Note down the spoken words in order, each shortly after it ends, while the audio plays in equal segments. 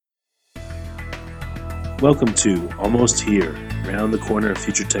Welcome to Almost Here, Round the Corner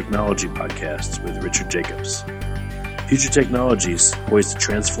Future Technology podcasts with Richard Jacobs. Future technologies poised to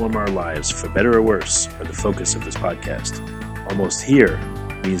transform our lives for better or worse are the focus of this podcast. Almost here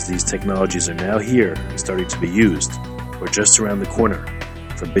means these technologies are now here and starting to be used, or just around the corner,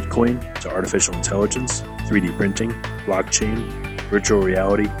 from Bitcoin to artificial intelligence, 3D printing, blockchain, virtual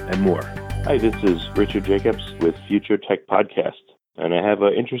reality, and more. Hi, this is Richard Jacobs with Future Tech Podcast, and I have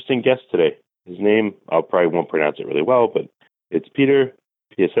an interesting guest today. His name, I probably won't pronounce it really well, but it's Peter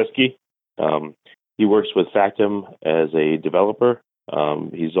Piasecki. He works with Factom as a developer.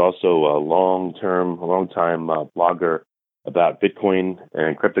 He's also a long-time blogger about Bitcoin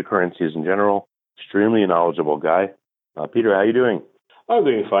and cryptocurrencies in general. Extremely knowledgeable guy. Peter, how are you doing? I'm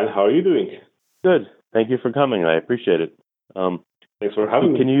doing fine. How are you doing? Good. Thank you for coming. I appreciate it. Thanks for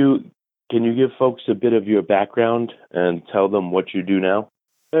having me. Can you give folks a bit of your background and tell them what you do now?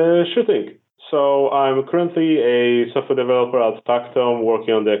 Sure thing. So I'm currently a software developer at Factom,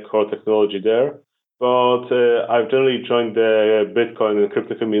 working on the core technology there. But I've generally joined the Bitcoin and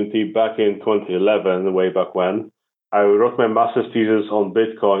crypto community back in 2011, way back when. I wrote my master's thesis on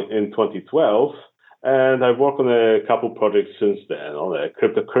Bitcoin in 2012, and I've worked on a couple projects since then, on a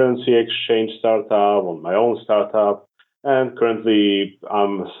cryptocurrency exchange startup, on my own startup, and currently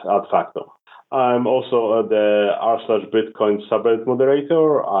I'm at Factom. I'm also the r/Bitcoin subreddit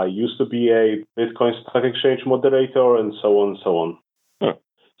moderator. I used to be a Bitcoin Stock Exchange moderator, and so on and so on. Huh.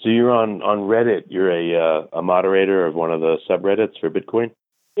 So you're on Reddit. You're a moderator of one of the subreddits for Bitcoin?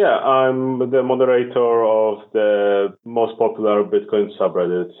 Yeah, I'm the moderator of the most popular Bitcoin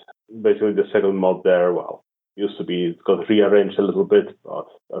subreddit. Basically, the second mod there, used to be, it got rearranged a little bit, but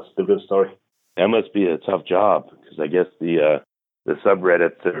that's a different story. That must be a tough job, because I guess the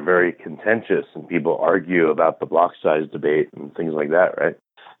subreddits are very contentious and people argue about the block size debate and things like that, right?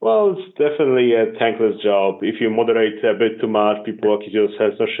 Well, it's definitely a thankless job. If you moderate a bit too much, people accuse you of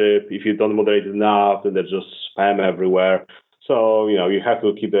censorship. If you don't moderate enough, then there's just spam everywhere. So, you have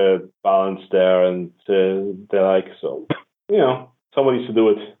to keep the balance there and someone needs to do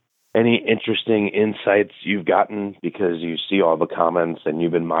it. Any interesting insights you've gotten because you see all the comments and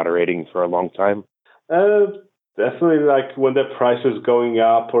you've been moderating for a long time? Definitely, when the price is going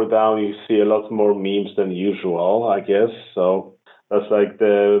up or down, you see a lot more memes than usual, I guess. So that's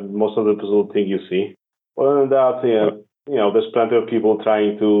the most of the puzzle thing you see. Other than that, there's plenty of people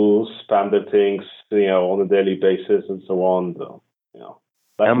trying to spam their things, on a daily basis and so on. So,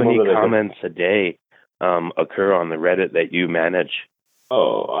 how many comments a day occur on the Reddit that you manage?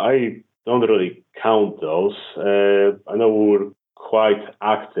 Oh, I don't really count those. I know we were quite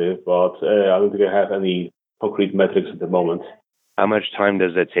active, but I don't think I have any concrete metrics at the moment. How much time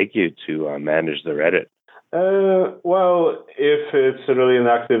does it take you to manage the Reddit? Well, if it's a really an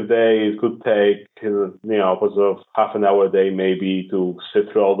active day, it could take, upwards of half an hour a day maybe to sit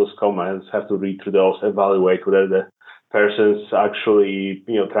through all those comments, have to read through those, evaluate whether the person's actually,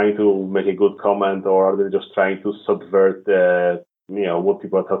 trying to make a good comment, or are they just trying to subvert the, what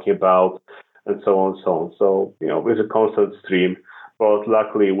people are talking about, and so on and so on. So, it's a constant stream. But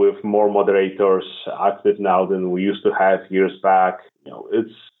luckily, with more moderators active now than we used to have years back,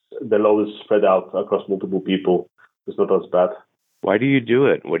 the load is spread out across multiple people. It's not as bad. Why do you do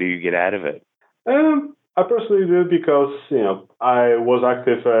it? What do you get out of it? I personally do it because I was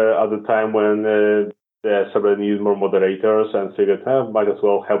active at the time when the subreddit needed more moderators, and figured might as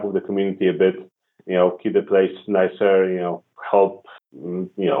well help with the community a bit. Keep the place nicer. Help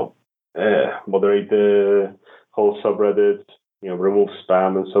moderate the whole subreddit. Remove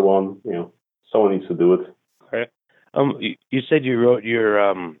spam and so on. Someone needs to do it. Okay. You said you wrote your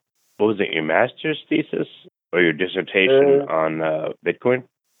what was it? Your master's thesis or your dissertation on Bitcoin?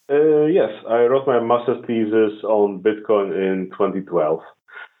 Yes, I wrote my master's thesis on Bitcoin in 2012.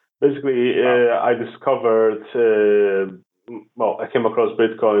 Basically, I discovered. I came across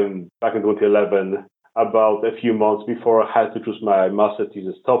Bitcoin back in 2011, about a few months before I had to choose my master's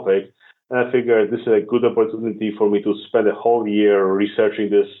thesis topic. And I figured this is a good opportunity for me to spend a whole year researching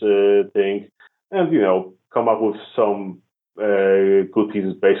this thing and, come up with some good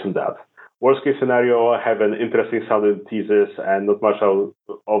thesis based on that. Worst case scenario, I have an interesting sounding thesis and not much of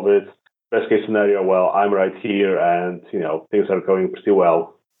it. Best case scenario, I'm right here and, things are going pretty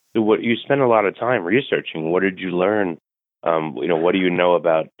well. So you spent a lot of time researching. What did you learn? What do you know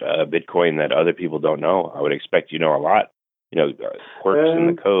about Bitcoin that other people don't know? I would expect you know a lot. Quirks in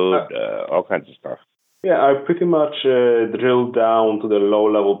the code, all kinds of stuff. Yeah, I pretty much drilled down to the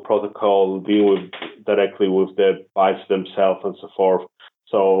low-level protocol, dealing directly with the bytes themselves and so forth.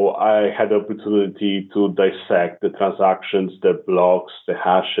 So I had the opportunity to dissect the transactions, the blocks, the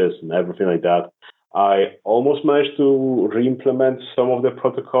hashes, and everything like that. I almost managed to re-implement some of the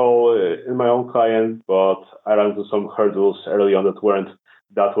protocol in my own client, but I ran into some hurdles early on that weren't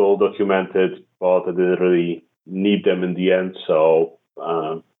that well documented, but I didn't really need them in the end. So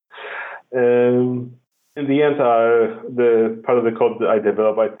in the end, the part of the code that I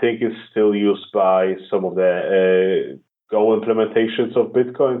developed, I think, is still used by some of the Go implementations of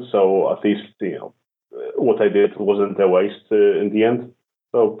Bitcoin. So at least what I did wasn't a waste in the end.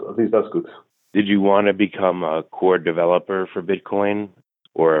 So at least that's good. Did you want to become a core developer for Bitcoin,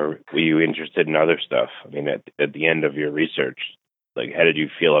 or were you interested in other stuff? I mean, at the end of your research, like, how did you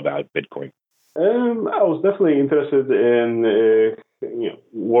feel about Bitcoin? I was definitely interested in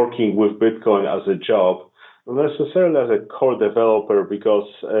working with Bitcoin as a job, not necessarily as a core developer, because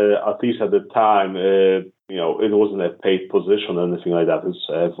at least at the time, it wasn't a paid position or anything like that.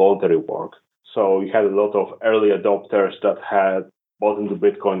 It's voluntary work. So you had a lot of early adopters that had bought into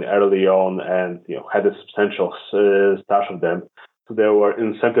Bitcoin early on and had a substantial stash of them. So they were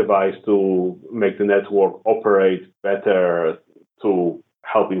incentivized to make the network operate better to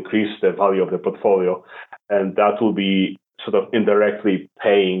help increase the value of the portfolio, and that will be sort of indirectly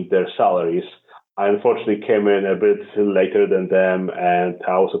paying their salaries. I unfortunately came in a bit later than them, and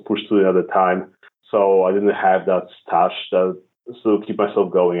I was a push student at the time, so I didn't have that stash to keep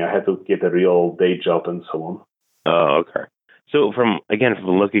myself going. I had to get a real day job and so on. Oh, okay. So from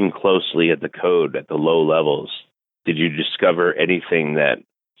looking closely at the code at the low levels, did you discover anything that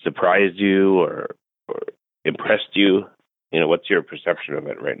surprised you or impressed you? What's your perception of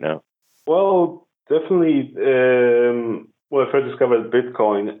it right now? Well, definitely, when I first discovered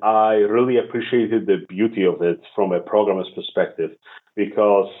Bitcoin, I really appreciated the beauty of it from a programmer's perspective,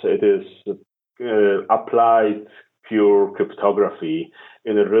 because it is applied pure cryptography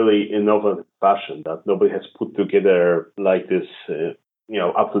in a really innovative fashion that nobody has put together like this,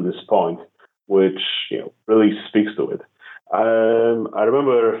 up to this point, which really speaks to it. I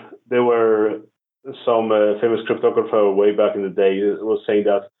remember there were some famous cryptographer way back in the day was saying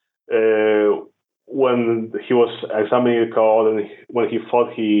that when he was examining the code and when he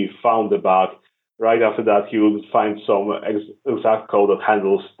thought he found the bug, right after that he would find some exact code that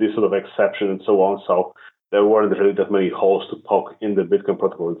handles this sort of exception and so on. So there weren't really that many holes to poke in the Bitcoin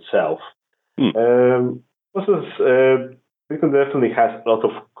protocol itself. Bitcoin definitely has a lot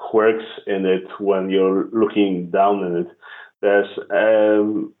of quirks in it when you're looking down in it. There's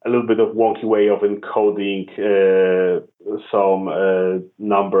a little bit of wonky way of encoding some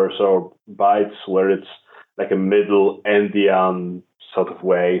numbers or bytes where it's like a middle endian sort of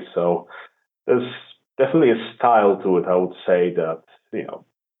way. So there's definitely a style to it, I would say, that,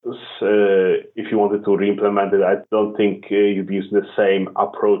 if you wanted to re-implement it, I don't think you'd use the same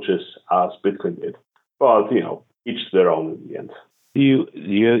approaches as Bitcoin did. But, each their own in the end. Do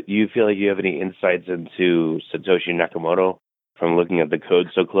you feel like you have any insights into Satoshi Nakamoto from looking at the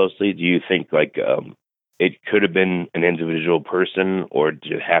code so closely? Do you think it could have been an individual person, or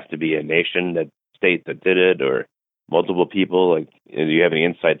did it have to be a nation state that did it, or multiple people? Like, do you have any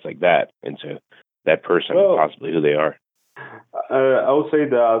insights like that into that person, possibly who they are? I would say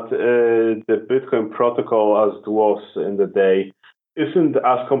that the Bitcoin protocol, as it was in the day, isn't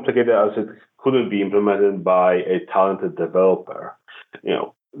as complicated as it couldn't be implemented by a talented developer.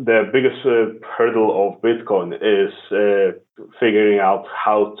 The biggest hurdle of Bitcoin is figuring out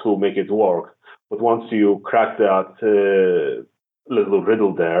how to make it work. But once you crack that little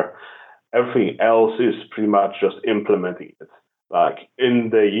riddle there, everything else is pretty much just implementing it. Like in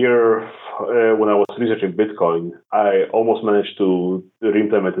the year when I was researching Bitcoin, I almost managed to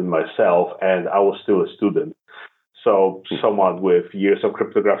re-implement it myself, and I was still a student. So someone with years of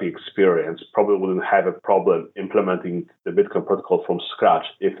cryptography experience probably wouldn't have a problem implementing the Bitcoin protocol from scratch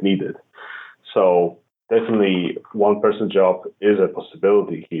if needed. So definitely one-person job is a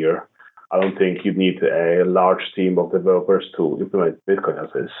possibility here. I don't think you need a large team of developers to implement Bitcoin as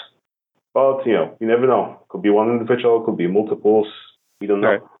is. But, you never know. Could be one individual, could be multiples. We don't know.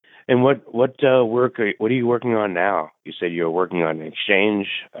 Right. And what work what are you working on now? You said you were working on an exchange.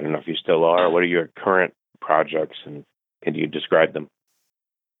 I don't know if you still are. What are your current projects, and can you describe them?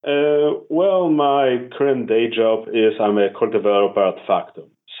 Well, my current day job is I'm a core developer at Factom.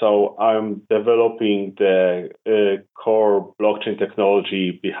 So I'm developing the core blockchain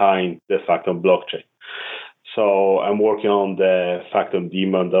technology behind the Factom blockchain. So I'm working on the Factom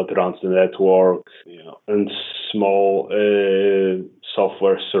daemon that runs the network, and small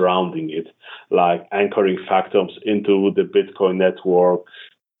software surrounding it, like anchoring Factoms into the Bitcoin network,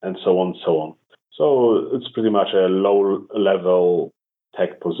 and so on and so on. So it's pretty much a low-level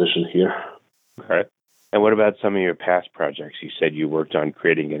tech position here. Okay. And what about some of your past projects? You said you worked on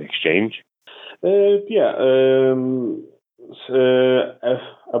creating an exchange? Yeah.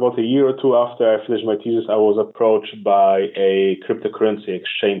 About a year or two after I finished my thesis, I was approached by a cryptocurrency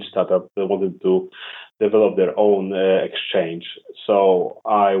exchange startup that wanted to develop their own exchange. So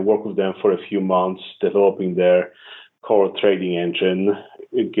I worked with them for a few months, developing their core trading engine,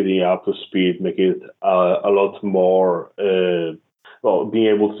 getting it up to speed, making it a lot more, being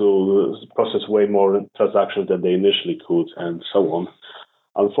able to process way more transactions than they initially could, and so on.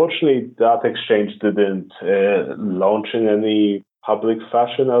 Unfortunately, that exchange didn't launch in any public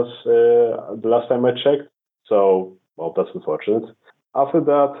fashion as the last time I checked. So, well, that's unfortunate. After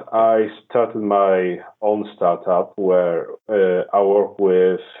that, I started my own startup where I work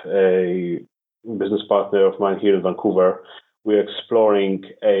with a business partner of mine here in Vancouver. We're exploring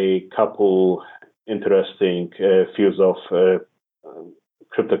a couple interesting fields of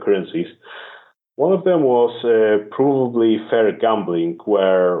cryptocurrencies. One of them was provably fair gambling,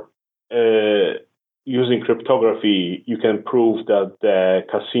 where using cryptography, you can prove that the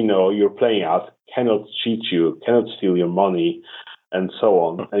casino you're playing at cannot cheat you, cannot steal your money, and so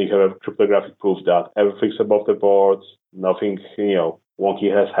on. And you have a cryptographic proof that everything's above the board, nothing,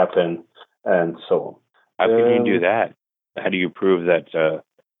 wonky has happened, and so on. How can you do that? How do you prove that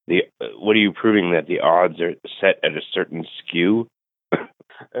what are you proving, that the odds are set at a certain skew?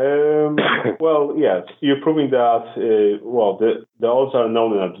 Well, yes, you're proving that the odds are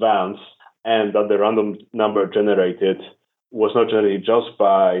known in advance, and that the random number generated was not generated just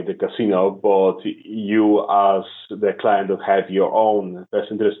by the casino, but you as the client that have your own best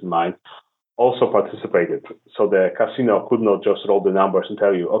interest in mind also participated. So the casino could not just roll the numbers and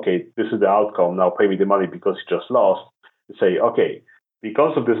tell you, okay, this is the outcome, now pay me the money because you just lost. You say, okay,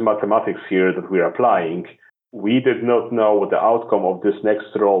 because of this mathematics here that we're applying, we did not know what the outcome of this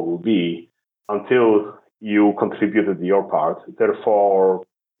next roll will be until you contributed your part. Therefore,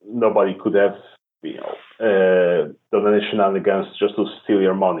 nobody could have, done any shenanigans just to steal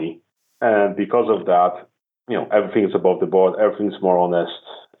your money. And because of that, everything is above the board, everything is more honest,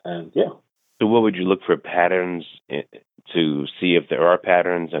 and yeah. So what would you look for patterns to see if there are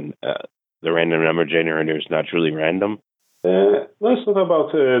patterns, and the random number generator is not truly random? No, it's not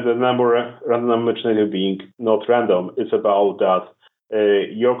about the random number generator being not random. It's about that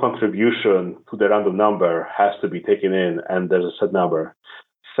your contribution to the random number has to be taken in, and there's a set number.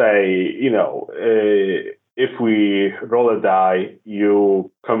 Say, if we roll a die,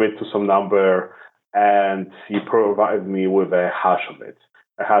 you commit to some number, and you provide me with a hash of it.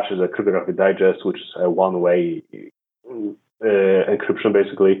 A hash is a cryptographic digest, which is a one-way encryption,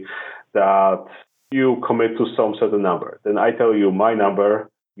 basically, that you commit to some certain number. Then I tell you my number,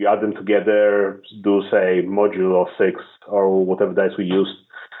 you add them together, do, say, modulo 6 or whatever dice we used,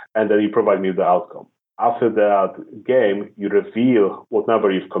 and then you provide me with the outcome. After that game, you reveal what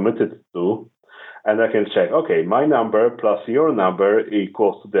number you've committed to, and I can check, okay, my number plus your number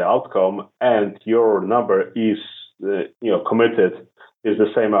equals to the outcome, and your number is, committed is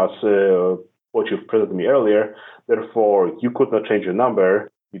the same as what you've presented me earlier. Therefore, you could not change your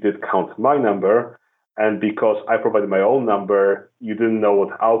number. You did count my number. And because I provided my own number, you didn't know what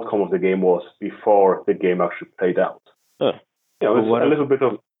the outcome of the game was before the game actually played out. Huh. It's a little bit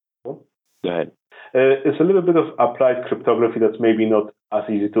of... Go ahead. It's a little bit of applied cryptography that's maybe not as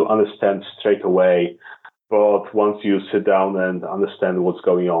easy to understand straight away. But once you sit down and understand what's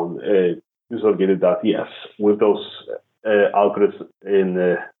going on, you sort of get it that, yes, with those algorithms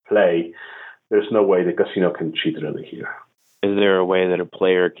in play, there's no way the casino can cheat really here. Is there a way that a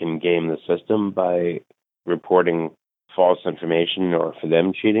player can game the system by reporting false information or for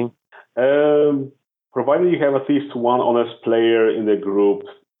them cheating? Provided you have at least one honest player in the group,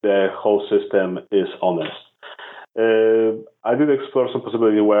 the whole system is honest. I did explore some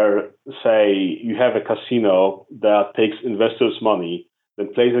possibility where, say, you have a casino that takes investors' money,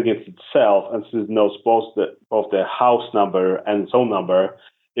 then plays against itself, and since it knows both the house number and its own number,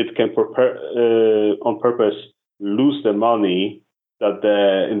 it can on purpose lose the money that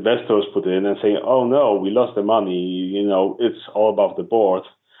the investors put in and say, oh no, we lost the money, it's all above the board.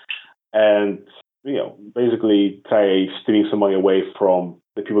 And, basically try stealing some money away from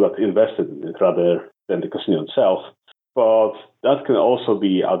the people that invested in it rather than the casino itself. But that can also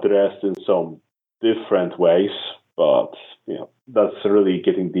be addressed in some different ways. But, that's really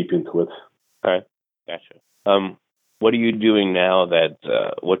getting deep into it. All right. Gotcha. What are you doing now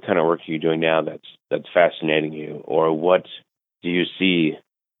what kind of work are you doing now that's fascinating you? Or what do you see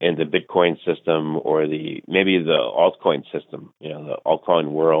in the Bitcoin system or maybe the altcoin system, the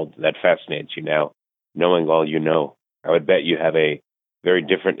altcoin world that fascinates you now, knowing all you know? I would bet you have a very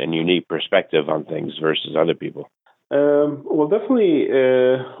different and unique perspective on things versus other people. Well, definitely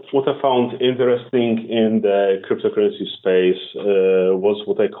what I found interesting in the cryptocurrency space was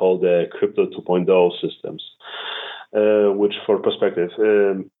what I call the Crypto 2.0 systems, which, for perspective,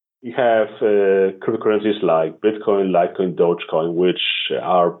 you have cryptocurrencies like Bitcoin, Litecoin, Dogecoin, which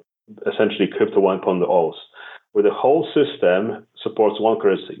are essentially Crypto 1.0s, where the whole system supports one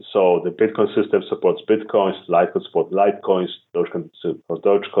currency. So the Bitcoin system supports Bitcoins, Litecoin supports Litecoins, Dogecoin supports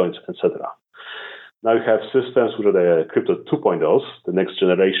Dogecoins, etc. Now you have systems which are the Crypto 2.0s, the next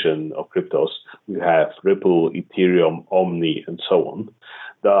generation of cryptos. We have Ripple, Ethereum, Omni, and so on,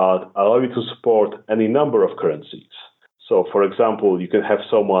 that allow you to support any number of currencies. So, for example, you can have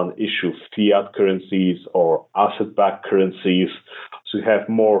someone issue fiat currencies or asset-backed currencies, so you have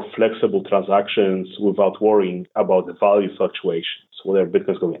more flexible transactions without worrying about the value fluctuations. Whether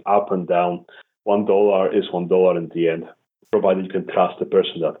Bitcoin is going up and down, $1 is $1 in the end, provided you can trust the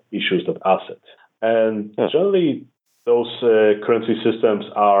person that issues that asset. And generally, those currency systems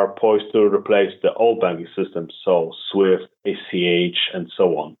are poised to replace the old banking systems, so SWIFT, ACH, and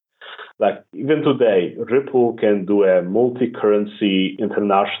so on. Like even today, Ripple can do a multi-currency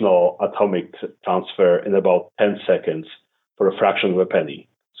international atomic transfer in about 10 seconds for a fraction of a penny.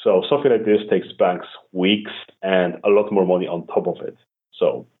 So something like this takes banks weeks and a lot more money on top of it.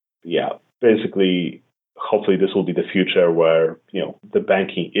 So yeah, basically, hopefully this will be the future where, the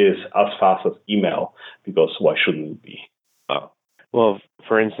banking is as fast as email, because why shouldn't it be? Well,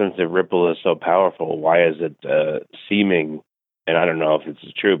 for instance, if Ripple is so powerful, why is it seeming, and I don't know if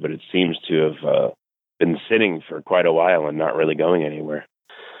it's true, but it seems to have been sitting for quite a while and not really going anywhere?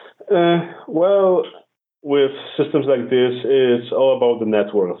 Well, with systems like this, it's all about the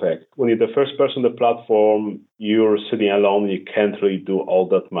network effect. When you're the first person on the platform, you're sitting alone, you can't really do all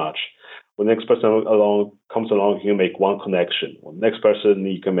that much. When the next person comes along, you make one connection. When the next person,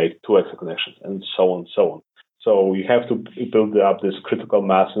 you can make two extra connections, and so on and so on. So you have to build up this critical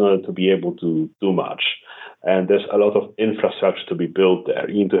mass in order to be able to do much. And there's a lot of infrastructure to be built there.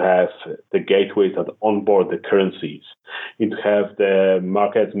 You need to have the gateways that onboard the currencies. You need to have the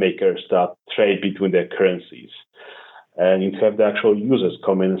market makers that trade between their currencies. And you need to have the actual users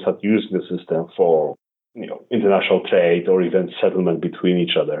come in and start using the system for international trade or even settlement between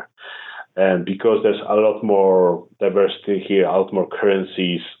each other. And because there's a lot more diversity here, a lot more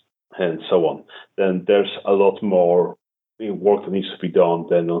currencies, and so on, then there's a lot more work that needs to be done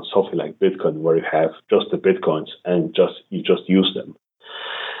than on something like Bitcoin, where you have just the Bitcoins and you just use them.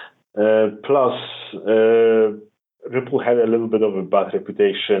 Plus, Ripple had a little bit of a bad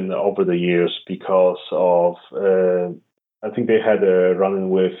reputation over the years because of, I think they had a run-in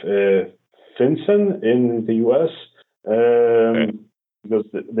with FinCEN in the US. Because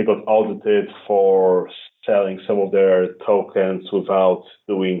they got audited for selling some of their tokens without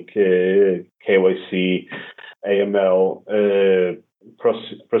doing KYC, AML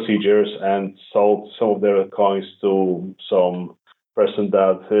procedures, and sold some of their coins to some person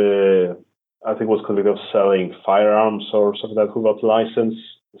that I think was convicted of selling firearms or something like that, who got licensed.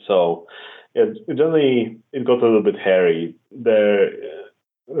 So generally, it got a little bit hairy. The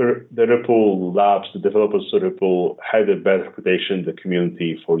Ripple Labs, the developers of Ripple, had a bad reputation in the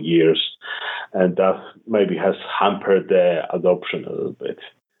community for years, and that maybe has hampered the adoption a little bit.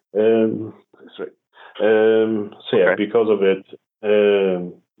 Because of it,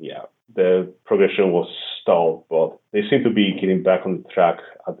 the progression was stalled, but they seem to be getting back on track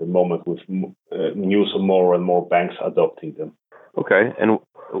at the moment with news of more and more banks adopting them. Okay, and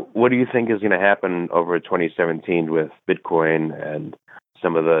what do you think is going to happen over 2017 with Bitcoin and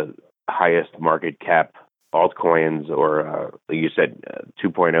some of the highest market cap altcoins, or like you said,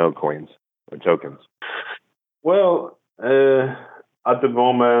 2.0 coins or tokens? Well, at the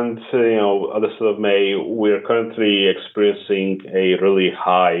moment, at the start of May, we're currently experiencing a really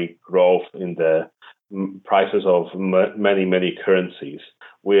high growth in the prices of many, many currencies,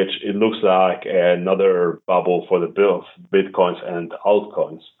 which it looks like another bubble for the Bitcoins and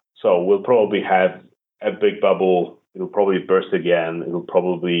altcoins. So we'll probably have a big bubble. It'll probably burst again. It'll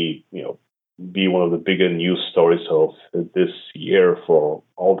probably, be one of the bigger news stories of this year for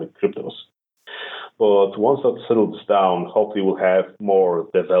all the cryptos. But once that settles down, hopefully we'll have more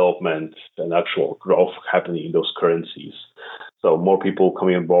development and actual growth happening in those currencies. So more people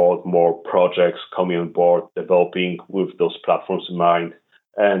coming on board, more projects coming on board, developing with those platforms in mind,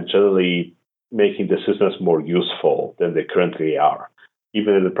 and generally making the systems more useful than they currently are.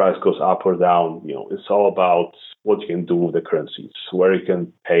 Even if the price goes up or down, it's all about what you can do with the currencies, where you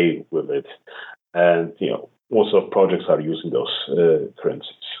can pay with it. And, most of projects are using those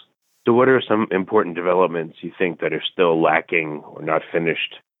currencies. So what are some important developments you think that are still lacking or not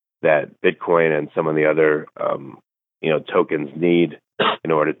finished that Bitcoin and some of the other tokens need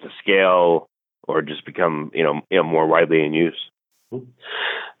in order to scale or just become more widely in use?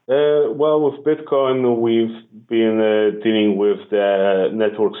 Well, with Bitcoin, we've been dealing with the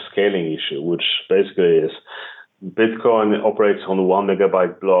network scaling issue, which basically is Bitcoin operates on 1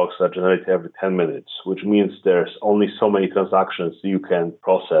 megabyte blocks that generate every 10 minutes, which means there's only so many transactions you can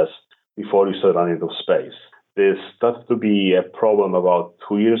process before you start running out of space. This started to be a problem about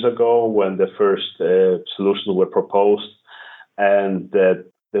 2 years ago when the first solutions were proposed, and the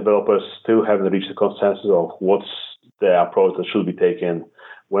developers still haven't reached a consensus of what's the approach that should be taken,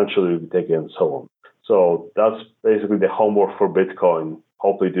 when should it be taken, and so on. So that's basically the homework for Bitcoin.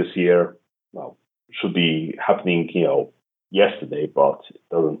 Hopefully this year, well, should be happening, yesterday, but it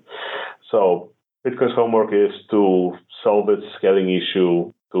doesn't. So Bitcoin's homework is to solve its scaling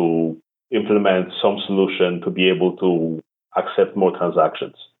issue, to implement some solution to be able to accept more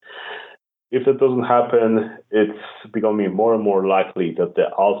transactions. If that doesn't happen, it's becoming more and more likely that the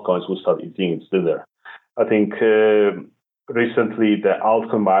altcoins will start eating its dinner. I think recently the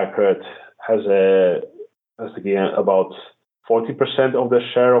altcoin market has about 40% of the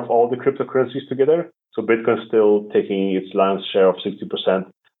share of all the cryptocurrencies together. So Bitcoin's still taking its lion's share of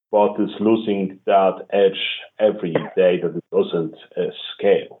 60%, but it's losing that edge every day that it doesn't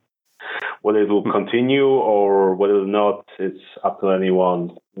scale. Whether it will continue or whether or not, it's up to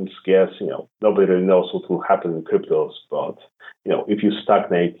anyone. It's guess. Nobody really knows what will happen in cryptos. But if you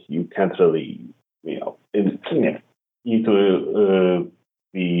stagnate, you can't really, need to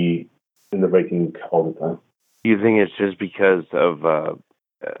be innovating all the time. Do you think it's just because of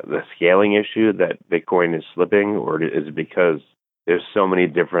the scaling issue that Bitcoin is slipping, or is it because there's so many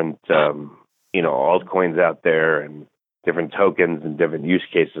different, altcoins out there and different tokens and different use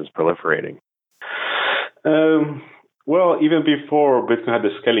cases proliferating? Well, even before Bitcoin had the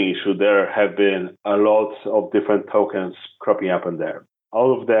scaling issue, there have been a lot of different tokens cropping up in there.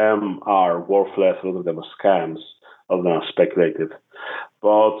 All of them are worthless, a lot of them are scams, all of them are speculative.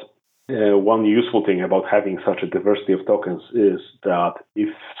 But one useful thing about having such a diversity of tokens is that if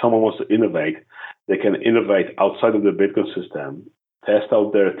someone wants to innovate, they can innovate outside of the Bitcoin system, test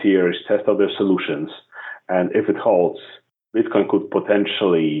out their tiers, test out their solutions, and if it holds, Bitcoin could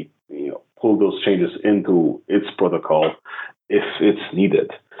potentially pull those changes into its protocol if it's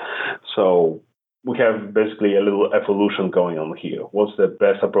needed. So we have basically a little evolution going on here. What's the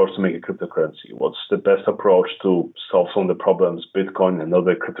best approach to make a cryptocurrency? What's the best approach to solve some of the problems Bitcoin and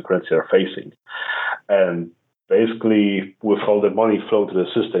other cryptocurrencies are facing? And basically, with all the money flowing to the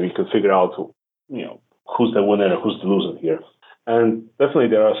system, you can figure out, who's the winner and who's the loser here. And definitely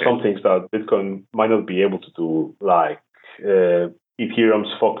there are some things that Bitcoin might not be able to do, like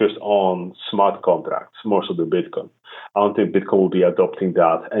Ethereum's focused on smart contracts, more so than Bitcoin. I don't think Bitcoin will be adopting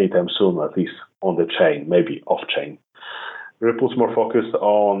that anytime soon, at least on the chain, maybe off-chain. Ripple's more focused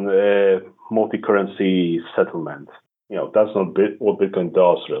on multi-currency settlement. That's not what Bitcoin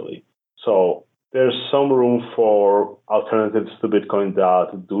does, really. So there's some room for alternatives to Bitcoin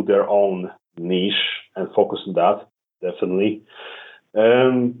that do their own niche and focus on that, definitely.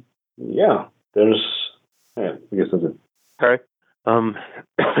 I guess that's it. Okay.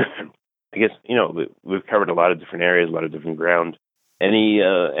 I guess, we've covered a lot of different areas, a lot of different ground. Any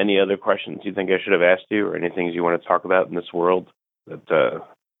other questions you think I should have asked you, or any things you want to talk about in this world that,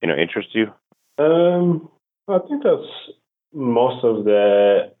 interest you? I think that's most of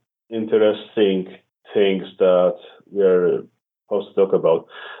the interesting things that we're supposed to talk about.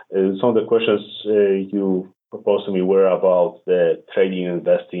 Some of the questions you proposed to me were about the trading and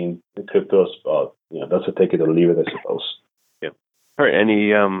investing in cryptos, but that's a take it or leave it, I suppose. Yeah. All right.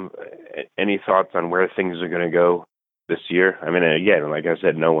 Any thoughts on where things are going to go this year? I mean, again, like I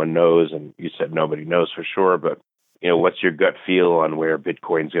said, no one knows, and you said nobody knows for sure, but what's your gut feel on where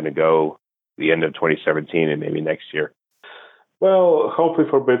Bitcoin's going to go the end of 2017 and maybe next year? Well, hopefully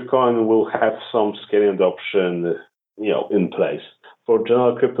for Bitcoin, we'll have some scaling adoption, in place. For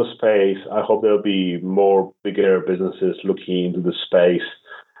general crypto space, I hope there'll be more bigger businesses looking into the space.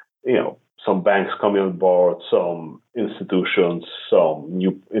 Some banks coming on board, some institutions, some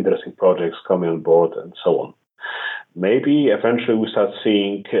new interesting projects coming on board, and so on. Maybe eventually we start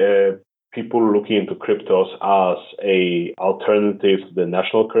seeing people looking into cryptos as a alternative to the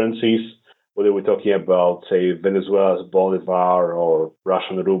national currencies, whether we're talking about, say, Venezuela's bolivar or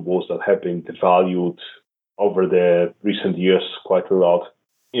Russian rubles that have been devalued over the recent years quite a lot.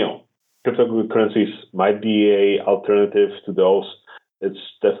 Cryptocurrencies might be a alternative to those. It's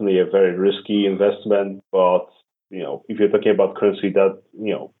definitely a very risky investment, but if you're talking about currency that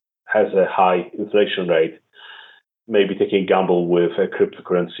has a high inflation rate, maybe taking a gamble with a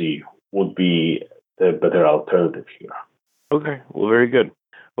cryptocurrency would be the better alternative here. Okay, well, very good.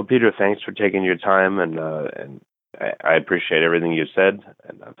 Well, Peter, thanks for taking your time, and I appreciate everything you said,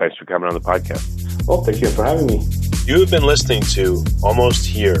 and thanks for coming on the podcast. Well, thank you for having me. You have been listening to Almost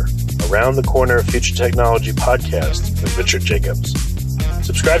Here, Around the Corner of Future Technology podcast with Richard Jacobs.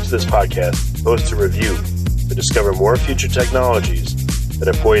 Subscribe to this podcast, post a review to discover more future technologies that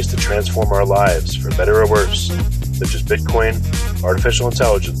are poised to transform our lives for better or worse, such as Bitcoin, artificial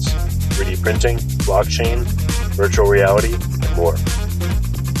intelligence, 3D printing, blockchain, virtual reality, and more.